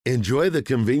Enjoy the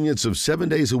convenience of 7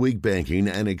 days a week banking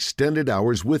and extended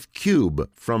hours with Cube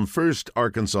from First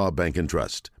Arkansas Bank and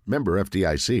Trust. Member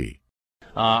FDIC.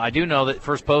 I do know that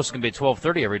first post can be at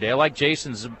 12:30 every day. I like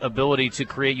Jason's ability to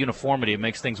create uniformity. It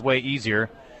makes things way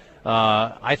easier,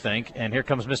 I think. And here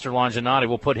comes Mr. Longinotti.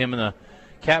 We'll put him in the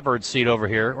catbird seat over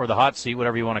here, or the hot seat,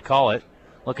 whatever you want to call it.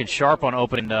 Looking sharp on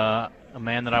opening, a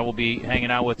man that I will be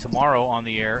hanging out with tomorrow on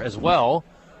the air as well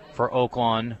for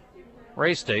Oaklawn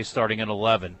Race Day starting at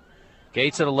 11.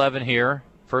 Gates at 11 here.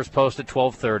 First post at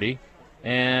 12:30.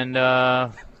 And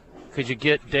could you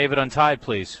get David untied,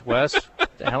 please? Wes,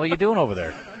 what the hell are you doing over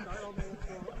there?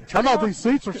 I know these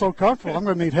seats are so comfortable. I'm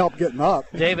going to need help getting up.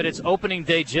 David, it's opening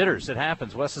day jitters. It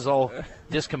happens. Wes is all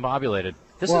discombobulated.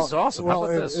 This is awesome. How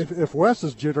about this? If Wes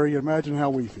is jittery, imagine how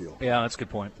we feel. Yeah, that's a good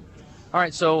point. All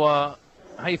right, so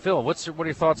how you feel? What are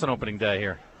your thoughts on opening day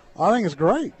here? I think it's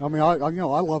great. I mean, I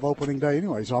love opening day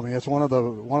anyways. I mean, it's one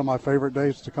of my favorite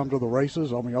days to come to the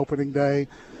races. I mean, opening day,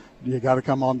 you got to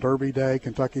come on Derby Day,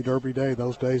 Kentucky Derby Day,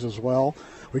 those days as well.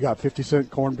 We got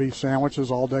 50-cent corned beef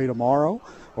sandwiches all day tomorrow,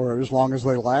 or as long as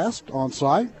they last on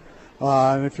site.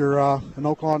 And if you're an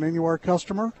Oaklawn Anywhere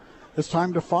customer, it's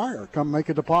time to fire. Come make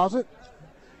a deposit.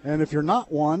 And if you're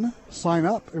not one, sign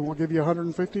up, and we'll give you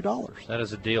 $150. That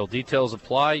is a deal. Details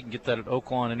apply. You can get that at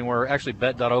Oaklawn Anywhere. Actually,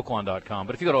 bet.oaklawn.com.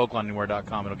 But if you go to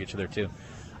oaklawnanywhere.com, it'll get you there, too.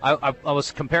 I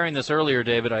was comparing this earlier,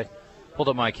 David. I pulled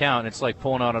up my account, and it's like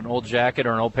pulling out an old jacket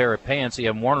or an old pair of pants that you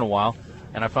haven't worn in a while,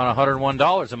 and I found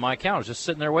 $101 in my account. It was just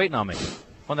sitting there waiting on me.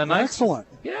 Wasn't that nice? Excellent.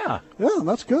 Yeah. Yeah,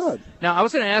 that's good. Now, I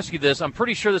was going to ask you this. I'm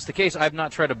pretty sure this is the case. I have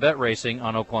not tried to bet racing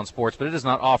on Oaklawn Sports, but it is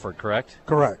not offered, correct?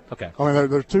 Correct. Okay. I mean,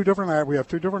 there's two different apps. We have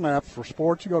two different apps. For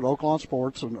sports, you go to Oaklawn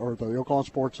Sports or the Oaklawn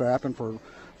Sports app, and for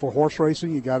horse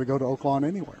racing, you got to go to Oaklawn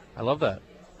Anywhere. I love that.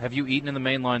 Have you eaten in the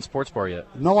mainline sports bar yet?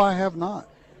 No, I have not.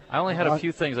 I only had a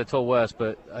few things I told Wes,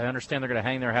 but I understand they're going to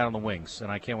hang their hat on the wings, and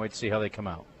I can't wait to see how they come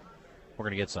out. We're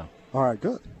going to get some. All right,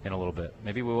 good. In a little bit.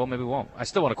 Maybe we will, maybe we won't. I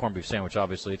still want a corned beef sandwich,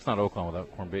 obviously. It's not Oaklawn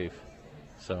without corned beef.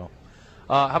 So,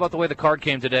 how about the way the card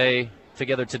came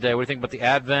together today? What do you think about the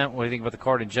Advent? What do you think about the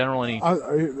card in general?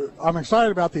 I'm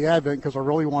excited about the Advent because I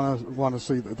really want to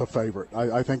see the favorite.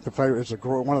 I think the favorite is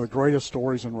one of the greatest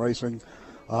stories in racing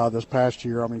this past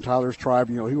year. I mean, Tyler's Tribe,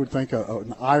 he would think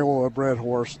an Iowa-bred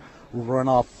horse would run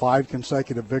off 5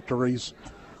 consecutive victories,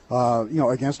 in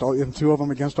 2 of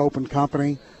them against Open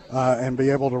Company. And be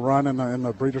able to run in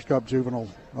the Breeders' Cup juvenile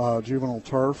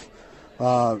turf.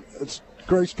 It's a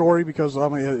great story because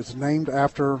it's named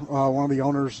after one of the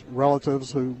owner's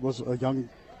relatives who was a young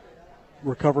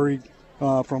recovery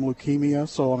from leukemia.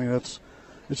 So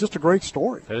it's just a great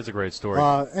story. That is a great story.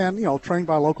 And trained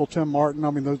by local Tim Martin. I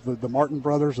mean the Martin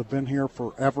brothers have been here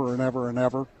forever and ever and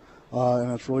ever,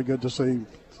 and it's really good to see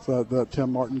that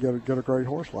Tim Martin get a great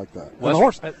horse like that. And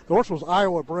the horse was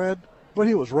Iowa bred. But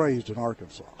he was raised in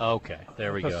Arkansas. Okay,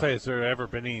 there we go. Has there ever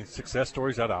been any success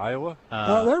stories out of Iowa?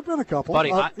 There have been a couple.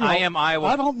 Buddy, I am Iowa.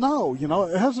 I don't know.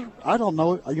 It hasn't. I don't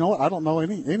know. I don't know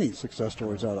any success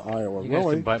stories out of Iowa.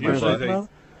 Really? Usually they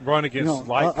run against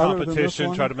light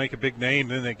competition, try to make a big name,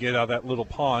 then they get out of that little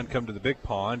pond, come to the big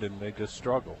pond, and they just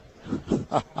struggle.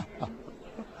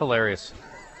 Hilarious.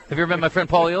 Have you ever met my friend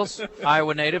Paul Eels?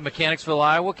 Iowa native, Mechanicsville,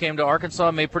 Iowa, came to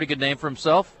Arkansas, made a pretty good name for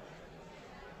himself.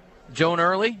 Joan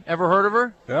Early, ever heard of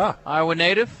her? Yeah. Iowa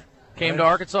native, came to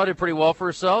Arkansas, did pretty well for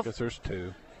herself. Guess there's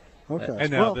 2. Okay.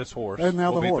 And now this horse. And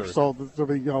now the horse. 3rd. So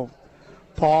there'll be,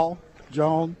 Paul,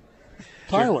 Joan,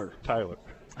 Tyler. Tyler.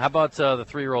 How about the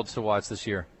 3-year-olds to watch this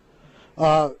year?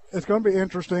 It's going to be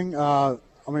interesting. The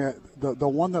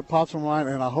one that pops in my mind,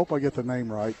 and I hope I get the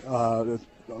name right,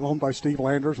 owned by Steve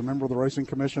Landers, a member of the Racing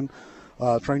Commission,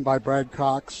 trained by Brad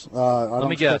Cox. Let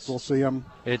me guess. We'll see him.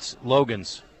 It's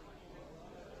Logan's.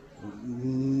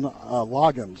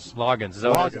 Loggins. Loggins. Is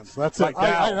that Loggins. That's it.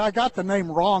 I got the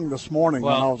name wrong this morning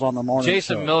when I was on the morning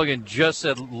Jason show. Milligan just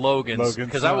said Logan's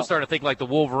because I was starting to think like the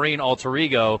Wolverine alter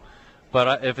ego,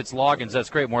 but if it's Loggins, that's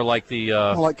great. More like the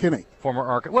like Kenny,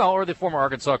 or the former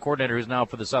Arkansas coordinator who's now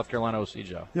for the South Carolina OC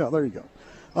job. Yeah, there you go.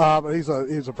 But he's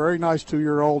a very nice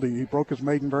 2-year-old. He broke his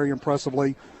maiden very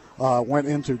impressively. Went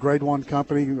into Grade 1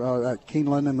 company at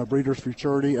Keeneland in the Breeders'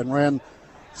 Futurity and ran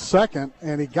second,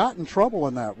 and he got in trouble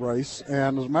in that race.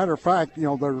 And as a matter of fact, there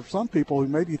are some people who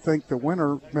maybe think the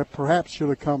winner perhaps should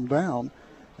have come down,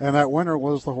 and that winner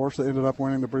was the horse that ended up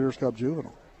winning the Breeders' Cup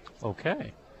Juvenile.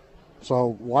 Okay.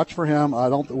 So watch for him.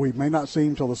 We may not see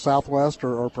him till the Southwest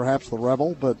or perhaps the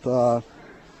Rebel, but I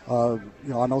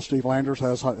know Steve Landers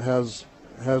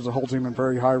holds him in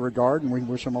very high regard, and we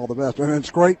wish him all the best. And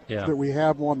it's great that we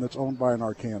have one that's owned by an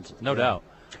Arkansan. No doubt.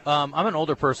 I'm an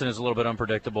older person who's a little bit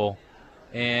unpredictable.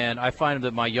 and I find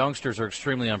that my youngsters are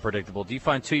extremely unpredictable. Do you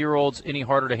find 2-year-olds any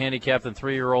harder to handicap than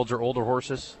 3-year-olds or older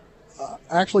horses?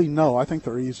 Actually, no. I think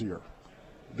they're easier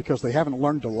because they haven't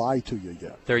learned to lie to you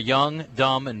yet. They're young,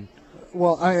 dumb, and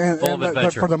full of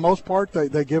adventure. For the most part,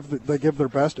 they give their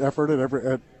best effort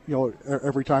at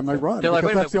every time they run. They're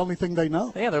because that's the only thing they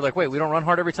know. Yeah, they're like, wait, we don't run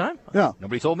hard every time? Yeah,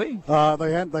 nobody told me.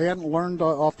 They hadn't learned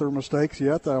off their mistakes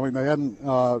yet. I mean, they hadn't.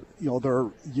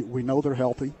 We know they're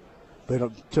healthy. They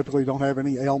typically don't have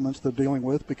any ailments they're dealing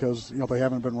with because they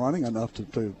haven't been running enough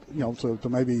to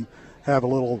maybe have a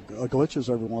little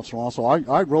glitches every once in a while. So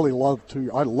I really love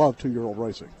 2-year-old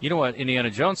racing. You know what Indiana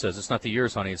Jones says? It's not the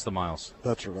years, honey, it's the miles.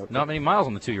 That's right. Not many miles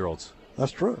on the 2-year-olds.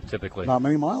 That's true. Typically. Not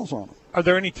many miles on them. Are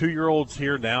there any 2-year-olds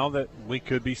here now that we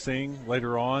could be seeing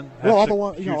later on? Well, all the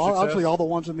ones, obviously all the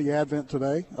ones in the Advent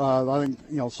today. I think,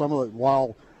 some of it,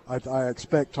 while I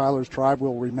expect Tyler's Tribe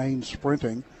will remain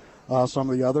sprinting, some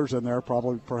of the others in there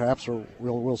perhaps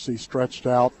we'll see stretched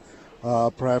out,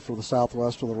 perhaps for the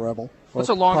Southwest or the Rebel.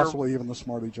 Possibly even the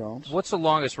Smarty Jones. What's the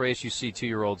longest race you see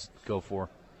 2-year-olds go for?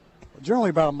 Generally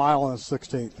about a mile and a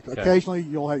 16th. Okay. Occasionally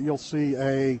you'll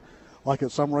see like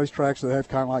at some racetracks that have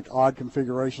kind of like odd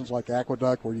configurations like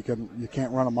Aqueduct where you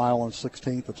can't run a mile and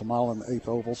 16th. It's a mile and 1/8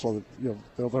 oval, so that,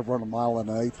 they'll run a mile and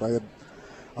 1/8.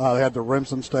 They had the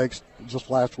Remsen Stakes just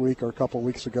last week or a couple of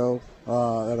weeks ago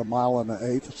at a mile and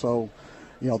 1/8. So,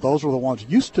 those were the ones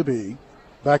used to be.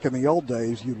 Back in the old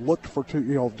days, you looked for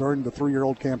during the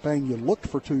 3-year-old campaign, you looked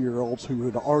for 2-year-olds who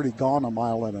had already gone a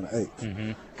mile and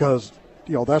 1/8 because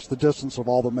that's the distance of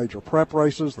all the major prep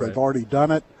races. Right. They've already done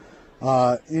it.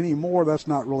 Anymore, that's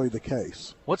not really the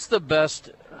case. What's the best,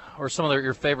 or some of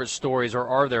your favorite stories, or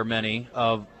are there many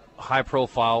of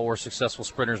high-profile or successful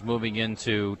sprinters moving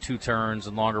into 2 turns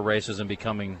and longer races and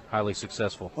becoming highly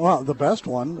successful? Well, the best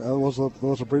one was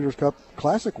a Breeders' Cup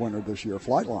Classic winner this year,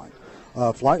 Flightline.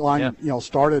 Flightline,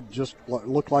 started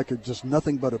looked like just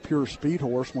nothing but a pure speed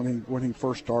horse when he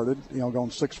first started. Going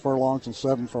 6 furlongs and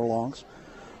 7 furlongs.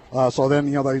 So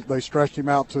then they stretched him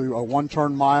out to a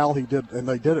 1-turn mile. They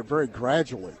did it very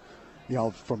gradually.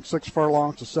 From 6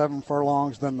 furlongs to 7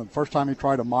 furlongs. Then the first time he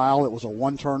tried a mile, it was a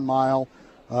 1-turn mile.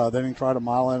 Then he tried a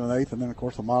mile and 1/8, and then of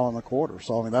course a mile and a quarter.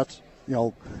 So I mean that's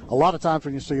a lot of times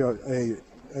when you see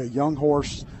a young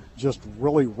horse just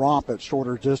really romp at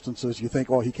shorter distances, you think,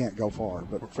 he can't go far.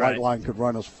 But Flightline could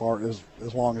run as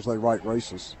long as they write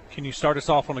races. Can you start us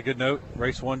off on a good note?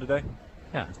 Race 1 today?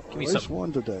 Yeah. Race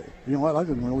 1 today. You know what? I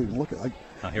didn't really even look at it.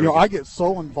 I get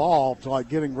so involved like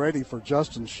getting ready for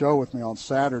Justin's show with me on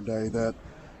Saturday that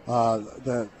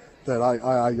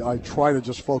I try to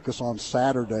just focus on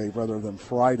Saturday rather than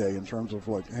Friday in terms of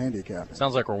handicapping.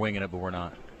 Sounds like we're winging it, but we're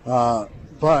not.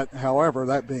 But, however,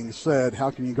 that being said,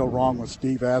 how can you go wrong with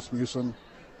Steve Asmussen,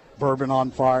 Bourbon on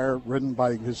Fire, ridden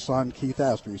by his son Keith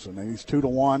Asmussen? And he's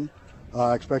 2-1.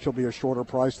 I expect he'll be a shorter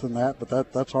price than that,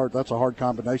 but that's hard. That's a hard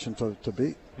combination to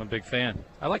beat. I'm a big fan.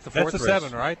 I like the 4th race. That's the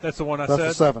 7, right? That's the one I said?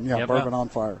 That's the 7, yeah, Bourbon on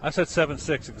Fire. I said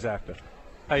 7-6 exactly.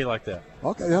 How you like that?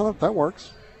 Okay, yeah, that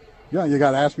works. Yeah, you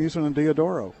got Asmussen and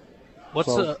Diodoro.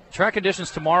 Track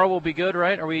conditions tomorrow will be good,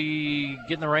 right? Are we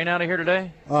getting the rain out of here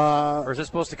today? Or is it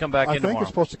supposed to come back in tomorrow? I think it's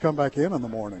supposed to come back in the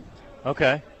morning.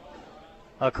 Okay.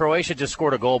 Croatia just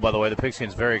scored a goal, by the way. The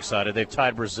Pigskin's very excited. They've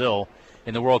tied Brazil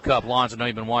in the World Cup. Lons, I know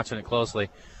you've been watching it closely.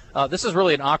 This is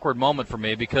really an awkward moment for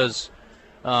me because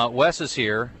Wes is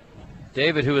here.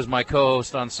 David, who is my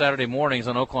co-host on Saturday mornings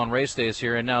on Oaklawn Race Day, is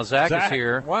here. And now Zack is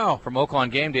here from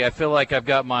Oaklawn Game Day. I feel like I've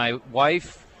got my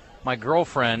wife, my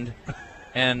girlfriend,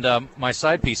 and my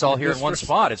side piece all here in one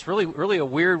spot. It's really a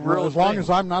weird as long as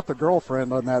I'm not the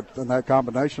girlfriend in that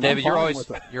combination. David,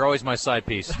 you're always my side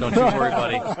piece. Don't you worry,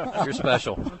 buddy. You're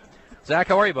special. Zack,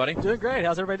 how are you, buddy? Doing great.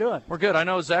 How's everybody doing? We're good. I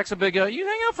know Zack's a big. You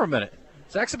hang out for a minute.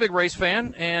 Zack's a big race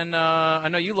fan, and I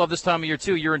know you love this time of year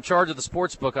too. You're in charge of the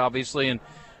sports book, obviously, and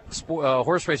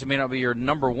horse racing may not be your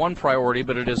number one priority,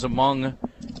 but it is among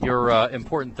your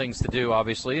important things to do,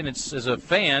 obviously. And it's as a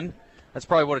fan. That's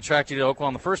probably what attracted you to Oaklawn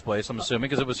in the first place, I'm assuming,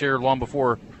 because it was here long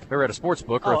before we were at a sports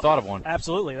book or thought of one.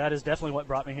 Absolutely. That is definitely what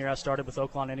brought me here. I started with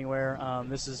Oaklawn Anywhere.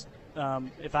 This is,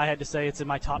 if I had to say, it's in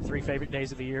my top 3 favorite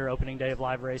days of the year, opening day of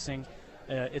live racing.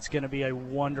 It's going to be a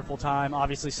wonderful time.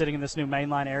 Obviously, sitting in this new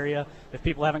mainline area, if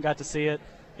people haven't got to see it,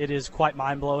 it is quite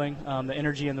mind-blowing. The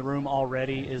energy in the room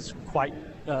already is quite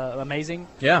amazing.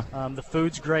 Yeah. The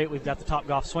food's great. We've got the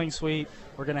Topgolf Swing Suite.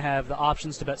 We're going to have the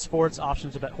options to bet sports,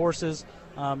 options to bet horses.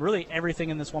 Really everything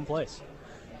in this one place.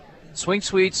 Swing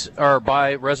suites are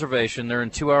by reservation. They're in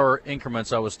 2-hour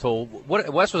increments, I was told.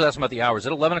 Wes was asking about the hours. Is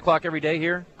it 11 o'clock every day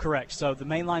here? Correct. So the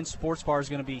mainline sports bar is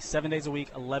going to be 7 days a week,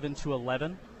 11 to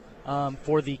 11.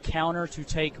 For the counter to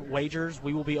take wagers,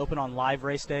 we will be open on live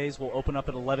race days. We'll open up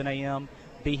at 11 a.m.,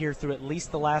 be here through at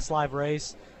least the last live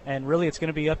race, and really it's going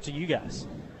to be up to you guys.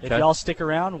 If y'all stick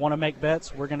around, want to make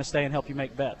bets, we're going to stay and help you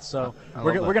make bets. So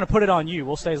we're going to put it on you.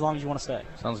 We'll stay as long as you want to stay.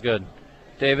 Sounds good.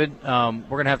 David, we're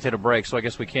going to have to hit a break, so I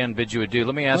guess we can bid you adieu.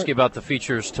 Let me ask you about the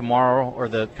features tomorrow, or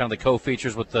the kind of the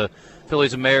co-features with the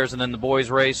Fillies and Mares, and then the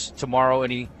boys race tomorrow.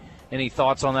 Any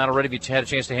thoughts on that already? Have you had a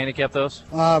chance to handicap those?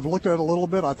 I've looked at it a little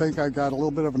bit. I think I got a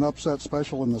little bit of an upset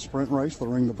special in the sprint race, the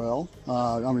Ring the Bell.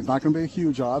 I mean, it's not going to be a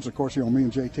huge odds. Of course, me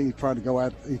and JT tried to go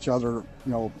at each other,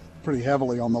 pretty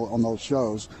heavily on those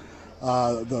shows.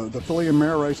 The Filly and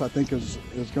Mare race, I think, is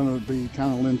going to be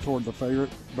kind of lean toward the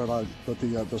favorite, but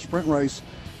the sprint race,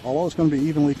 although it's going to be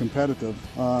evenly competitive,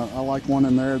 I like one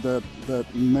in there that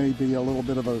may be a little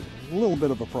bit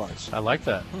of a price. I like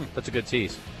that. That's a good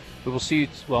tease. We will see you.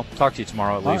 Well, talk to you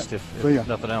tomorrow at least, if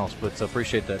nothing else. But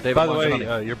appreciate that, David. By the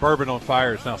way, your bourbon on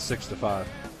fire is now 6-5.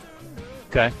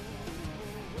 Okay.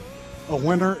 A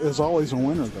winner is always a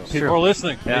winner, though. People are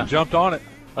listening. Yeah. They jumped on it.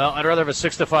 Well, I'd rather have a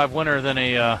 6-5 winner than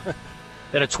a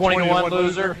 20-1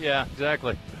 loser. Yeah,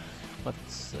 exactly. But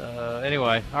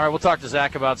anyway, all right. We'll talk to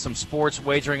Zack about some sports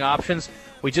wagering options.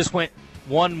 We just went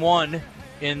 1-1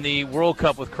 in the World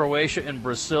Cup with Croatia and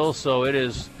Brazil, so it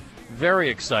is very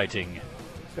exciting.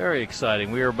 Very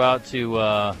exciting. We are about to,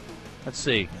 let's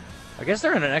see. I guess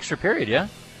they're in an extra period, yeah?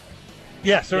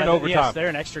 Yes, they're in overtime. Yes, they're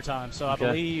in extra time. So I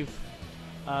believe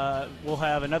we'll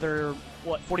have another,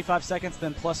 45 seconds,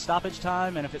 then plus stoppage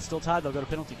time, and if it's still tied, they'll go to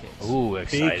penalty kicks. Ooh,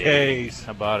 exciting. PKs.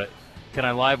 How about it? Can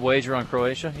I live wager on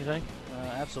Croatia, you think?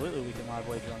 Absolutely, we can live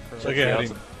wager on Croatia.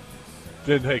 Okay,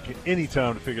 didn't take any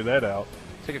time to figure that out.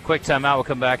 Take a quick timeout. We'll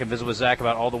come back and visit with Zack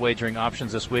about all the wagering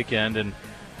options this weekend, and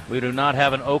we do not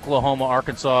have an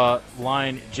Oklahoma-Arkansas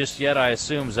line just yet, I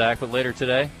assume, Zack, but later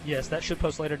today? Yes, that should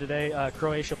post later today.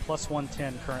 Croatia plus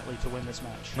 110 currently to win this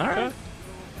match. All right.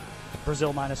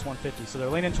 Brazil minus 150, so they're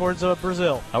leaning towards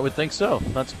Brazil. I would think so.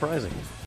 Not surprising.